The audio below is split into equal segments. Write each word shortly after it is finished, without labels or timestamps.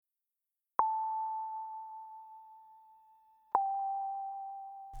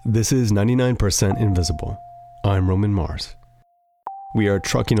This is 99% Invisible. I'm Roman Mars. We are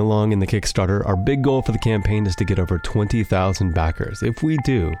trucking along in the Kickstarter. Our big goal for the campaign is to get over 20,000 backers. If we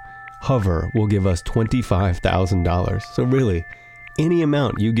do, Hover will give us $25,000. So really, any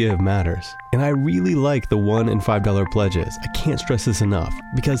amount you give matters. And I really like the $1 and $5 pledges. I can't stress this enough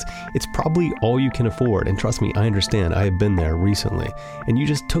because it's probably all you can afford. And trust me, I understand. I have been there recently. And you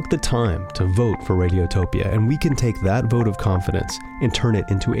just took the time to vote for Radiotopia. And we can take that vote of confidence and turn it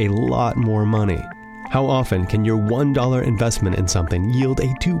into a lot more money. How often can your $1 investment in something yield a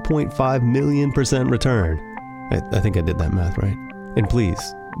 2.5 million % return? I think I did that math right. And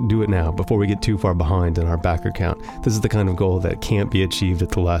please, do it now before we get too far behind in our backer count. This is the kind of goal that can't be achieved at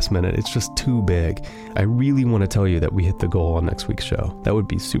the last minute. It's just too big. I really want to tell you that we hit the goal on next week's show. That would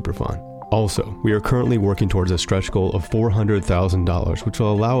be super fun. Also, we are currently working towards a stretch goal of $400,000, which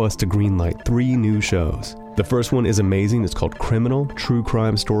will allow us to greenlight 3 new shows. The first one is amazing. It's called Criminal, True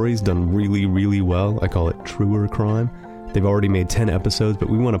Crime Stories, done really, really well. I call it Truer Crime. They've already made 10 episodes, but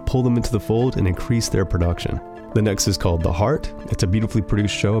we want to pull them into the fold and increase their production. The next is called The Heart. It's a beautifully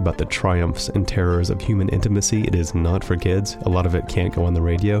produced show about the triumphs and terrors of human intimacy. It is not for kids. A lot of it can't go on the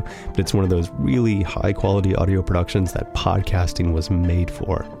radio, but it's one of those really high-quality audio productions that podcasting was made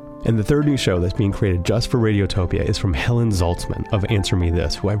for. And the third new show that's being created just for Radiotopia is from Helen Zaltzman of Answer Me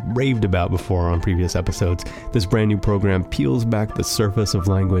This, who I've raved about before on previous episodes. This brand new program peels back the surface of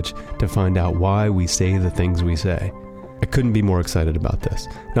language to find out why we say the things we say. I couldn't be more excited about this.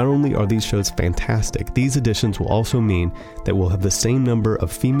 Not only are these shows fantastic, these additions will also mean that we'll have the same number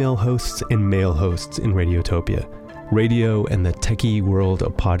of female hosts and male hosts in Radiotopia. Radio and the techie world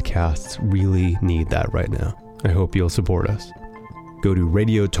of podcasts really need that right now. I hope you'll support us. Go to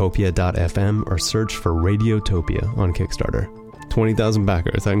radiotopia.fm or search for Radiotopia on Kickstarter. 20,000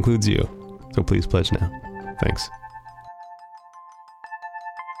 backers, that includes you. So please pledge now. Thanks.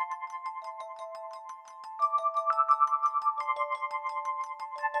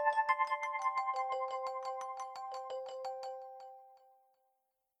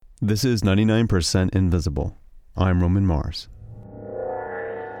 This is 99% Invisible. I'm Roman Mars.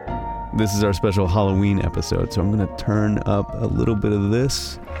 This is our special Halloween episode, so I'm going to turn up a little bit of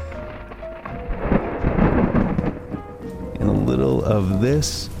this. And a little of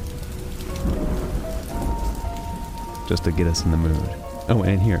this. Just to get us in the mood. Oh,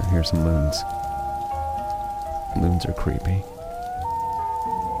 and here's some loons. Loons are creepy.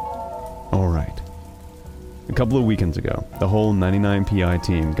 All right. A couple of weekends ago, the whole 99PI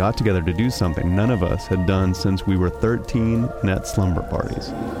team got together to do something none of us had done since we were 13 and at slumber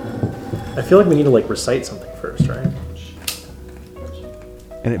parties. I feel like we need to recite something first, right?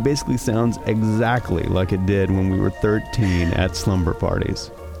 And it basically sounds exactly like it did when we were 13 at slumber parties.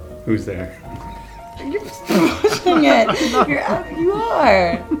 Who's there? You're pushing it. You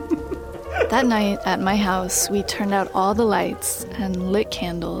are. That night at my house, we turned out all the lights and lit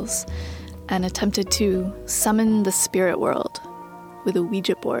candles and attempted to summon the spirit world with a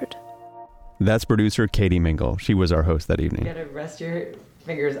Ouija board. That's producer Katie Mingle. She was our host that evening. You gotta rest your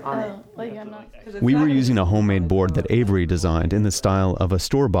fingers on it. We were using a homemade board that Avery designed in the style of a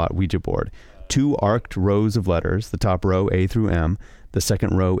store-bought Ouija board. 2 arced rows of letters, the top row A through M, the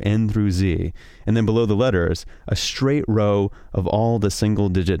second row N through Z, and then below the letters, a straight row of all the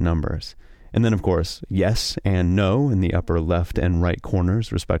single-digit numbers. And then, of course, yes and no in the upper left and right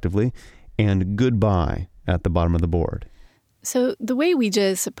corners, respectively, and goodbye at the bottom of the board. So the way Ouija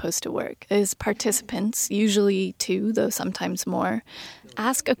is supposed to work is participants, usually 2, though sometimes more,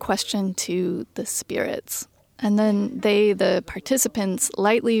 ask a question to the spirits. And then the participants,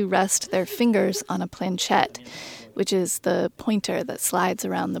 lightly rest their fingers on a planchette, which is the pointer that slides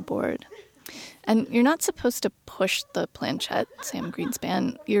around the board. And you're not supposed to push the planchette, Sam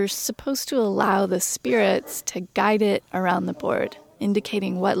Greenspan. You're supposed to allow the spirits to guide it around the board,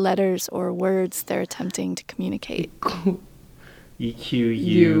 indicating what letters or words they're attempting to communicate.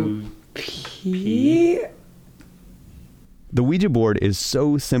 E-Q-U-P? The Ouija board is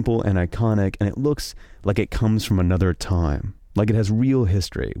so simple and iconic, and it looks like it comes from another time, like it has real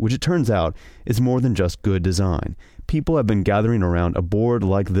history, which it turns out is more than just good design. People have been gathering around a board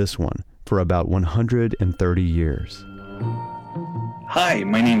like this one for about 130 years. Hi,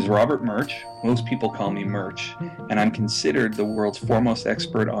 my name is Robert Murch. Most people call me Murch, and I'm considered the world's foremost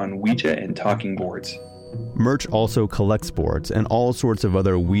expert on Ouija and talking boards. Murch also collects boards and all sorts of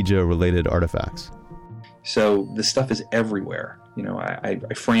other Ouija-related artifacts. So the stuff is everywhere. I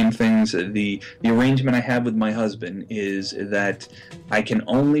frame things. The arrangement I have with my husband is that I can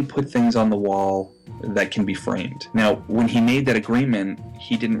only put things on the wall that can be framed. Now, when he made that agreement,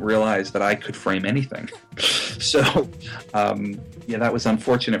 he didn't realize that I could frame anything. So, that was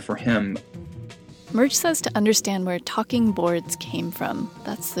unfortunate for him. Murch says to understand where talking boards came from,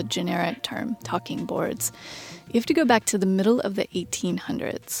 that's the generic term, talking boards, you have to go back to the middle of the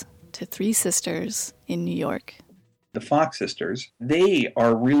 1800s, to three sisters in New York. The Fox sisters, they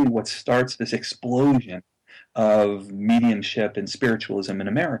are really what starts this explosion of mediumship and spiritualism in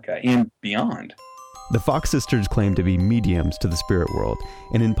America and beyond. The Fox sisters claimed to be mediums to the spirit world,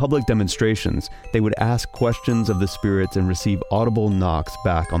 and in public demonstrations, they would ask questions of the spirits and receive audible knocks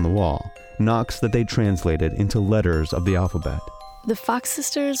back on the wall, knocks that they translated into letters of the alphabet. The Fox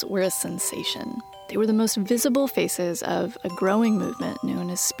sisters were a sensation. They were the most visible faces of a growing movement known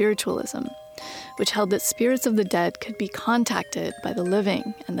as spiritualism, which held that spirits of the dead could be contacted by the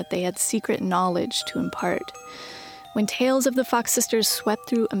living and that they had secret knowledge to impart. When tales of the Fox sisters swept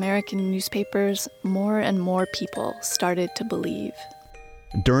through American newspapers, more and more people started to believe.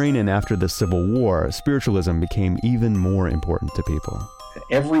 During and after the Civil War, spiritualism became even more important to people.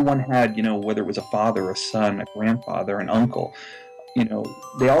 Everyone had, whether it was a father, a son, a grandfather, an uncle,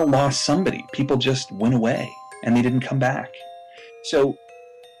 they all lost somebody. People just went away and they didn't come back. So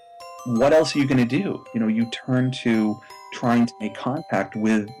what else are you going to do? You turn to trying to make contact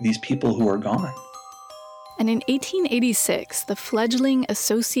with these people who are gone. And in 1886, the fledgling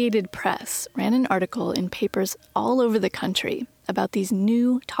Associated Press ran an article in papers all over the country about these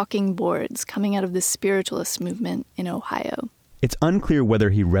new talking boards coming out of the spiritualist movement in Ohio. It's unclear whether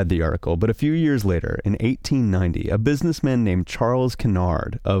he read the article, but a few years later, in 1890, a businessman named Charles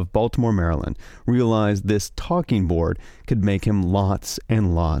Kennard of Baltimore, Maryland, realized this talking board could make him lots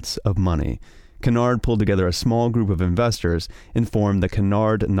and lots of money. Kennard pulled together a small group of investors and formed the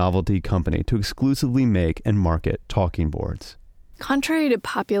Kennard Novelty Company to exclusively make and market talking boards. Contrary to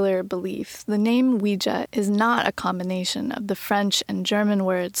popular belief, the name Ouija is not a combination of the French and German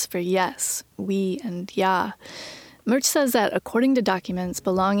words for yes, oui, and ja. Murch says that according to documents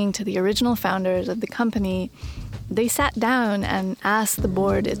belonging to the original founders of the company, they sat down and asked the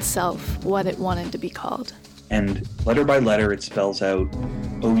board itself what it wanted to be called. And letter by letter, it spells out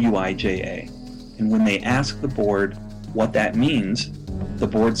Ouija. And when they ask the board what that means, the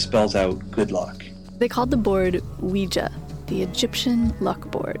board spells out good luck. They called the board Ouija, the Egyptian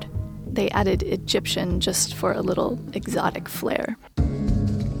luck board. They added Egyptian just for a little exotic flair.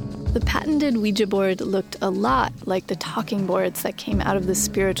 The patented Ouija board looked a lot like the talking boards that came out of the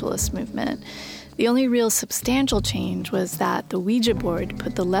spiritualist movement. The only real substantial change was that the Ouija board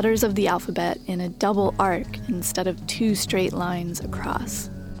put the letters of the alphabet in a double arc instead of two straight lines across.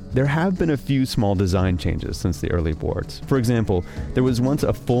 There have been a few small design changes since the early boards. For example, there was once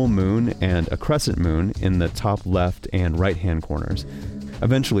a full moon and a crescent moon in the top left and right-hand corners.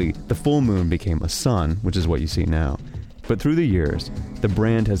 Eventually, the full moon became a sun, which is what you see now. But through the years, the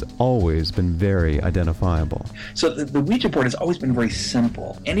brand has always been very identifiable. So the Ouija board has always been very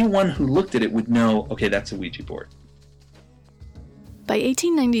simple. Anyone who looked at it would know, okay, that's a Ouija board. By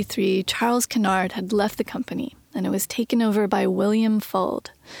 1893, Charles Kennard had left the company, and it was taken over by William Fuld,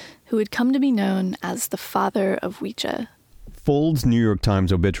 who had come to be known as the father of Ouija. Fuld's New York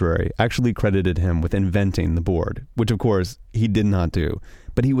Times obituary actually credited him with inventing the board, which of course he did not do,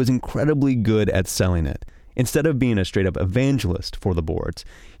 but he was incredibly good at selling it. Instead of being a straight-up evangelist for the boards,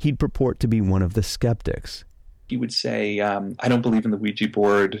 he'd purport to be one of the skeptics. He would say, I don't believe in the Ouija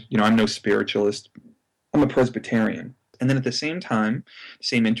board. I'm no spiritualist. I'm a Presbyterian. And then at the same time,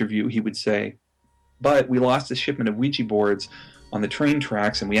 same interview, he would say, but we lost a shipment of Ouija boards on the train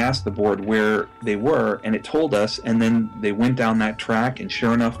tracks, and we asked the board where they were, and it told us, and then they went down that track, and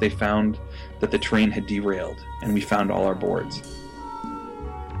sure enough, they found that the train had derailed, and we found all our boards.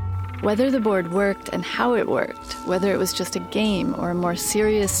 Whether the board worked and how it worked, whether it was just a game or a more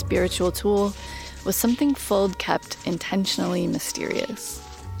serious spiritual tool, was something Fuld kept intentionally mysterious.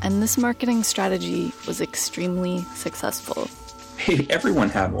 And this marketing strategy was extremely successful. Hey, everyone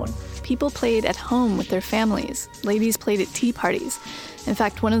had one. People played at home with their families. Ladies played at tea parties. In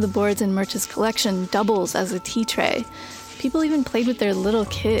fact, one of the boards in Murch's collection doubles as a tea tray. People even played with their little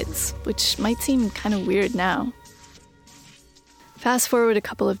kids, which might seem kind of weird now. Fast forward a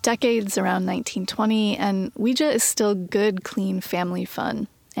couple of decades, around 1920, and Ouija is still good, clean family fun.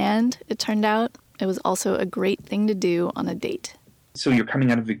 And it turned out it was also a great thing to do on a date. So you're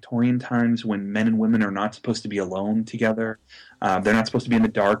coming out of Victorian times when men and women are not supposed to be alone together. They're not supposed to be in the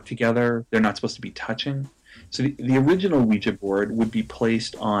dark together. They're not supposed to be touching. So the original Ouija board would be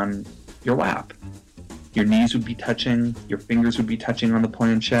placed on your lap. Your knees would be touching, your fingers would be touching on the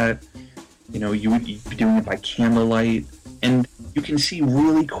planchette. You would be doing it by candlelight. And you can see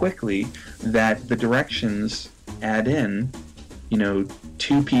really quickly that the directions add in,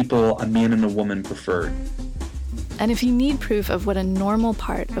 two people, a man and a woman preferred. And if you need proof of what a normal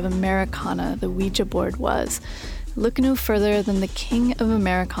part of Americana the Ouija board was, look no further than the king of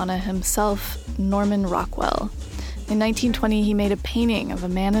Americana himself, Norman Rockwell. In 1920, he made a painting of a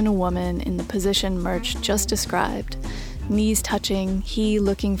man and a woman in the position Murch just described. Knees touching, he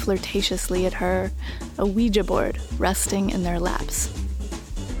looking flirtatiously at her, a Ouija board resting in their laps.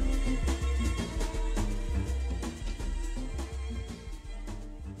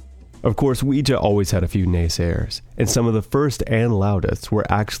 Of course, Ouija always had a few naysayers, and some of the first and loudest were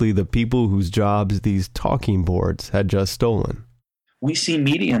actually the people whose jobs these talking boards had just stolen. We see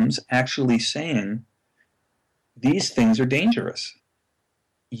mediums actually saying, these things are dangerous.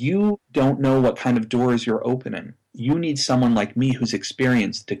 You don't know what kind of doors you're opening. You need someone like me who's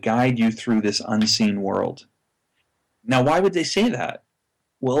experienced to guide you through this unseen world. Now, why would they say that?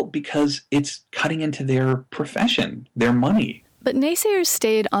 Well, because it's cutting into their profession, their money. But naysayers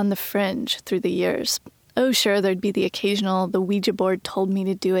stayed on the fringe through the years. Oh, sure, there'd be the occasional "the Ouija board told me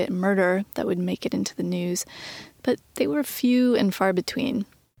to do it" murder that would make it into the news, but they were few and far between.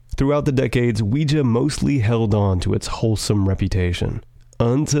 Throughout the decades, Ouija mostly held on to its wholesome reputation.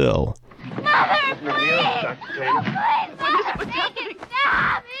 Until... Mother, please! Please, make it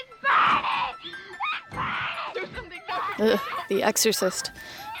stop! It's burning! The Exorcist.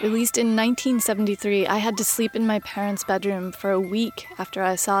 Released in 1973, I had to sleep in my parents' bedroom for a week after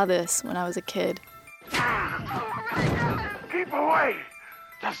I saw this when I was a kid. Keep away!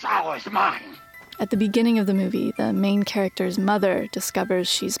 The soul is mine! At the beginning of the movie, the main character's mother discovers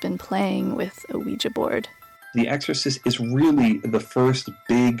she's been playing with a Ouija board. The Exorcist is really the first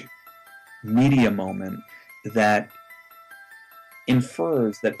big media moment that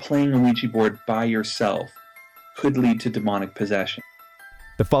infers that playing a Ouija board by yourself could lead to demonic possession.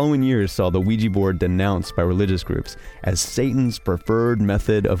 The following years saw the Ouija board denounced by religious groups as Satan's preferred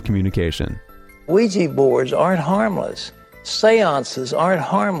method of communication. Ouija boards aren't harmless. Seances aren't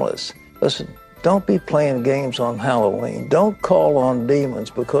harmless. Listen, don't be playing games on Halloween. Don't call on demons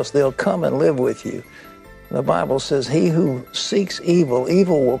because they'll come and live with you. The Bible says, he who seeks evil,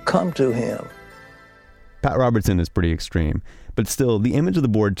 evil will come to him. Pat Robertson is pretty extreme, but still, the image of the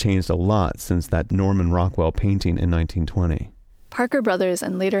board changed a lot since that Norman Rockwell painting in 1920. Parker Brothers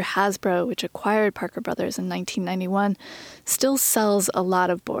and later Hasbro, which acquired Parker Brothers in 1991, still sells a lot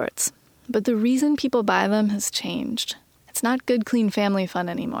of boards. But the reason people buy them has changed. It's not good, clean family fun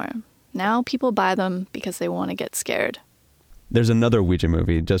anymore. Now people buy them because they want to get scared. There's another Ouija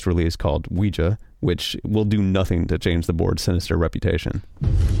movie just released called Ouija, which will do nothing to change the board's sinister reputation.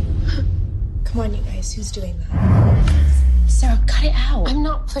 Come on, you guys. Who's doing that? Sarah, cut it out. I'm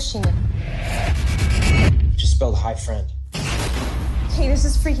not pushing it. Just spelled hi, friend. Hey, this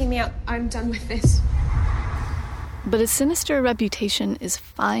is freaking me out. I'm done with this. But a sinister reputation is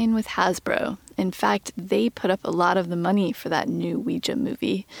fine with Hasbro. In fact, they put up a lot of the money for that new Ouija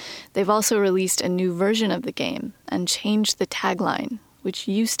movie. They've also released a new version of the game and changed the tagline, which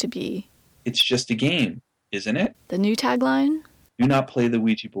used to be, "It's just a game, isn't it?" The new tagline? Do not play the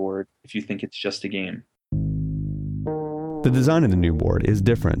Ouija board if you think it's just a game. The design of the new board is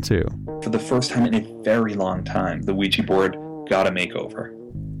different, too. For the first time in a very long time, the Ouija board got a makeover.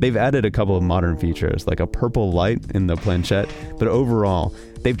 They've added a couple of modern features, like a purple light in the planchette, but overall,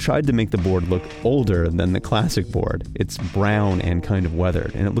 they've tried to make the board look older than the classic board. It's brown and kind of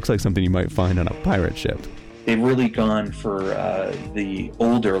weathered, and it looks like something you might find on a pirate ship. They've really gone for the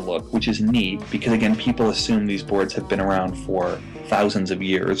older look, which is neat, because again, people assume these boards have been around for thousands of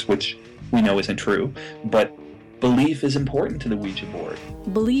years, which we know isn't true, but belief is important to the Ouija board.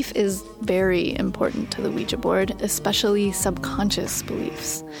 Belief is very important to the Ouija board, especially subconscious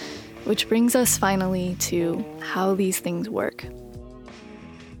beliefs. Which brings us finally to how these things work.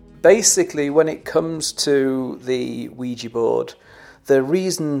 Basically, when it comes to the Ouija board, the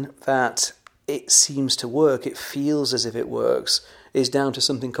reason that it seems to work, it feels as if it works, is down to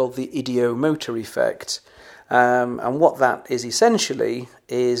something called the ideomotor effect. And what that is essentially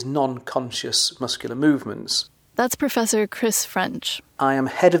is non-conscious muscular movements. That's Professor Chris French. I am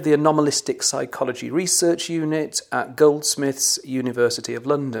head of the Anomalistic Psychology Research Unit at Goldsmiths, University of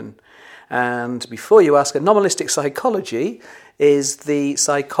London. And before you ask, anomalistic psychology is the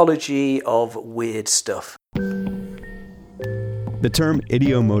psychology of weird stuff. The term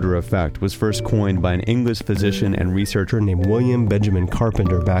ideomotor effect was first coined by an English physician and researcher named William Benjamin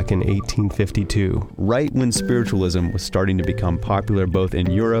Carpenter back in 1852, right when spiritualism was starting to become popular both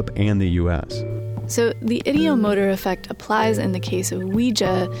in Europe and the US. So the ideomotor effect applies in the case of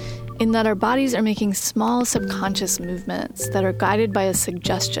Ouija in that our bodies are making small subconscious movements that are guided by a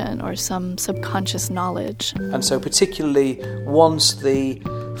suggestion or some subconscious knowledge. And so particularly once the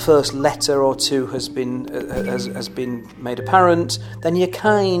first letter or two has been made apparent, then you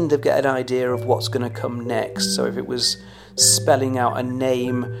kind of get an idea of what's going to come next. So if it was spelling out a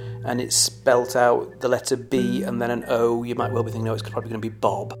name and it spelt out the letter B and then an O, you might well be thinking, no, it's probably going to be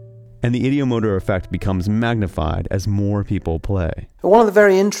Bob. And the ideomotor effect becomes magnified as more people play. One of the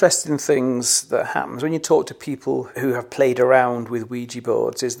very interesting things that happens when you talk to people who have played around with Ouija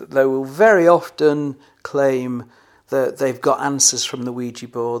boards is that they will very often claim that they've got answers from the Ouija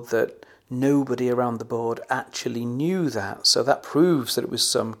board that nobody around the board actually knew that. So that proves that it was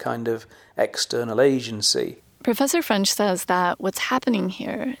some kind of external agency. Professor French says that what's happening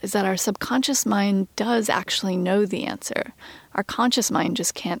here is that our subconscious mind does actually know the answer. Our conscious mind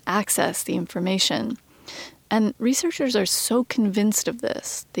just can't access the information. And researchers are so convinced of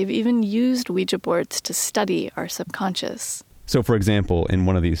this, they've even used Ouija boards to study our subconscious. So, for example, in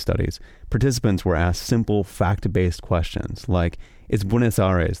one of these studies, participants were asked simple fact-based questions like, is Buenos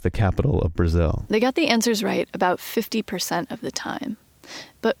Aires the capital of Brazil? They got the answers right about 50% of the time.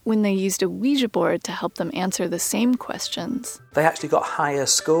 But when they used a Ouija board to help them answer the same questions, they actually got higher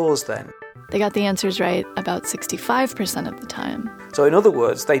scores then. They got the answers right about 65% of the time. So in other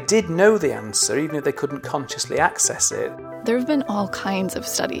words, they did know the answer even if they couldn't consciously access it. There have been all kinds of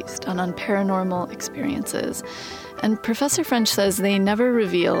studies done on paranormal experiences, and Professor French says they never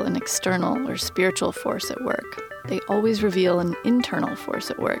reveal an external or spiritual force at work. They always reveal an internal force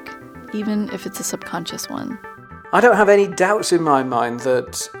at work, even if it's a subconscious one. I don't have any doubts in my mind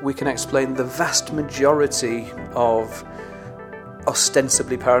that we can explain the vast majority of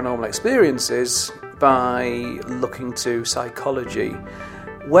ostensibly paranormal experiences by looking to psychology.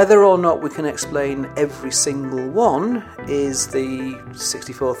 Whether or not we can explain every single one is the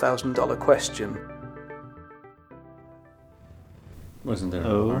 $64,000 question. Wasn't there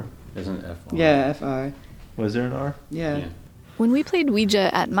an R? Isn't it FR? Yeah, FR. Was there an R? Yeah. When we played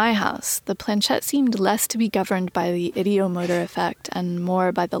Ouija at my house, the planchette seemed less to be governed by the ideomotor effect and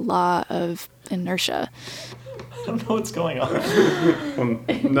more by the law of inertia. I don't know what's going on.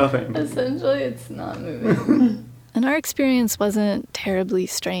 Nothing. Essentially, it's not moving. And our experience wasn't terribly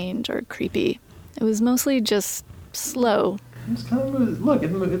strange or creepy. It was mostly just slow. It's kind of moved. Look, it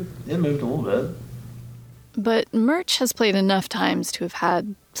moved a little bit. But Murch has played enough times to have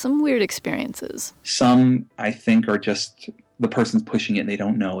had some weird experiences. Some, I think, are just the person's pushing it and they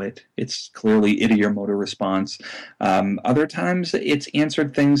don't know it. It's clearly ideomotor response. Other times it's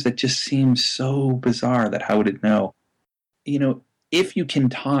answered things that just seem so bizarre that how would it know? You know, if you can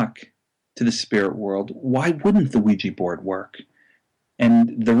talk to the spirit world, why wouldn't the Ouija board work?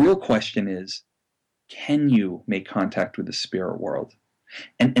 And the real question is, can you make contact with the spirit world?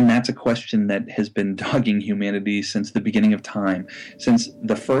 And that's a question that has been dogging humanity since the beginning of time, since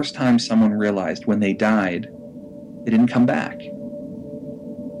the first time someone realized when they died, they didn't come back.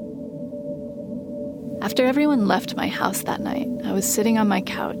 After everyone left my house that night, I was sitting on my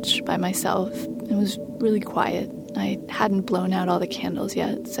couch by myself. It was really quiet. I hadn't blown out all the candles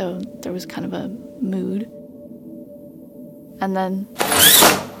yet, so there was kind of a mood. And then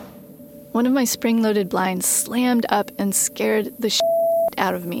one of my spring-loaded blinds slammed up and scared the shit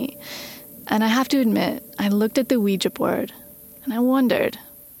out of me. And I have to admit, I looked at the Ouija board and I wondered,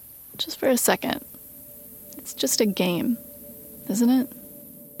 just for a second, it's just a game, isn't it?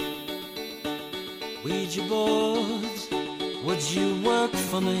 Ouija boards, would you work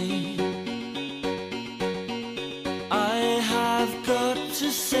for me? I have got to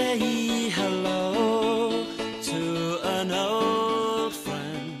say hello to an old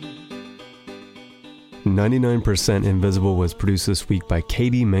friend. 99% Invisible was produced this week by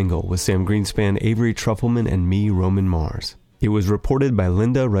Katie Mengel with Sam Greenspan, Avery Trufelman, and me, Roman Mars. It was reported by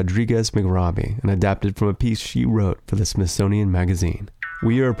Linda Rodriguez McRobbie and adapted from a piece she wrote for the Smithsonian Magazine.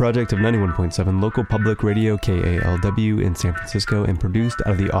 We are a project of 91.7 local public radio KALW in San Francisco and produced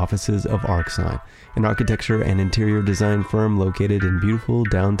out of the offices of ArcSign, an architecture and interior design firm located in beautiful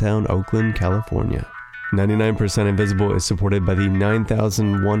downtown Oakland, California. 99% Invisible is supported by the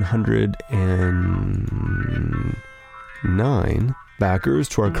 9,109 backers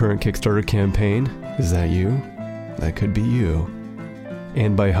to our current Kickstarter campaign. Is that you? That could be you.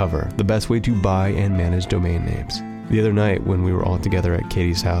 And by Hover, the best way to buy and manage domain names. The other night, when we were all together at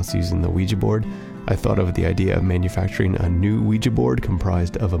Katie's house using the Ouija board, I thought of the idea of manufacturing a new Ouija board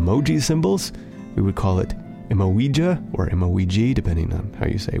comprised of emoji symbols. We would call it Emo-Ouija or Emo-Ouija, depending on how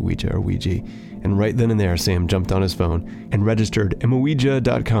you say Ouija or Ouija. And right then and there, Sam jumped on his phone and registered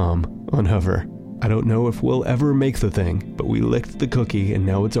Emo-Ouija.com on Hover. I don't know if we'll ever make the thing, but we licked the cookie and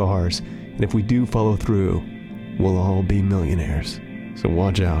now it's ours. And if we do follow through, we'll all be millionaires. So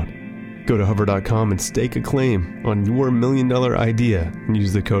watch out. Go to hover.com and stake a claim on your $1 million idea and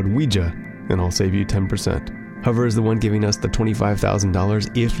use the code Ouija and I'll save you 10%. Hover is the one giving us the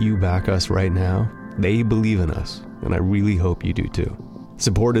 $25,000 if you back us right now. They believe in us, and I really hope you do too.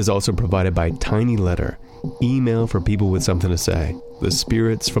 Support is also provided by Tiny Letter, email for people with something to say. The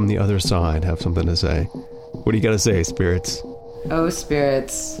spirits from the other side have something to say. What do you got to say, spirits? Oh,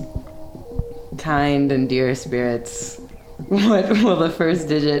 spirits. Kind and dear spirits. What will the first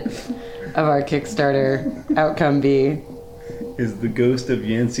digit of our Kickstarter outcome be? Is the ghost of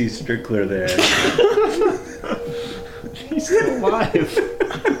Yancey Strickler there? He's still alive.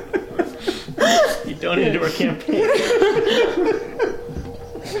 He donated to our campaign.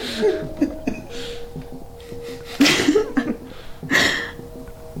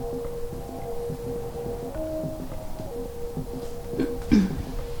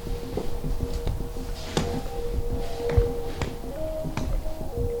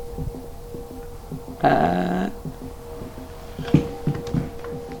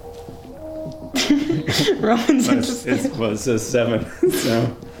 Roman's it says 7.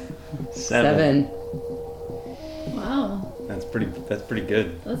 So 7. Wow. That's pretty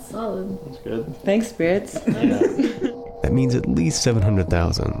good. That's solid. That's good. Thanks, spirits. Yeah. That means at least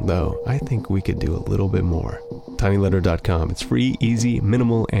 700,000, though I think we could do a little bit more. tinyletter.com. It's free, easy,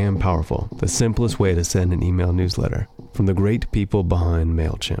 minimal, and powerful. The simplest way to send an email newsletter from the great people behind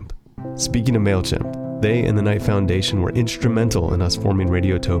MailChimp. Speaking of MailChimp, they and the Knight Foundation were instrumental in us forming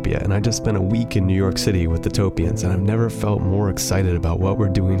Radiotopia, and I just spent a week in New York City with the Topians, and I've never felt more excited about what we're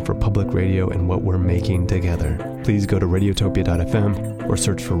doing for public radio and what we're making together. Please go to radiotopia.fm or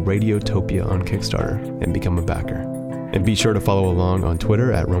search for Radiotopia on Kickstarter and become a backer. And be sure to follow along on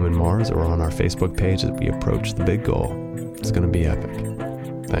Twitter at Roman Mars or on our Facebook page as we approach the big goal. It's going to be epic.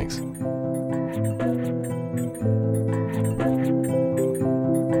 Thanks.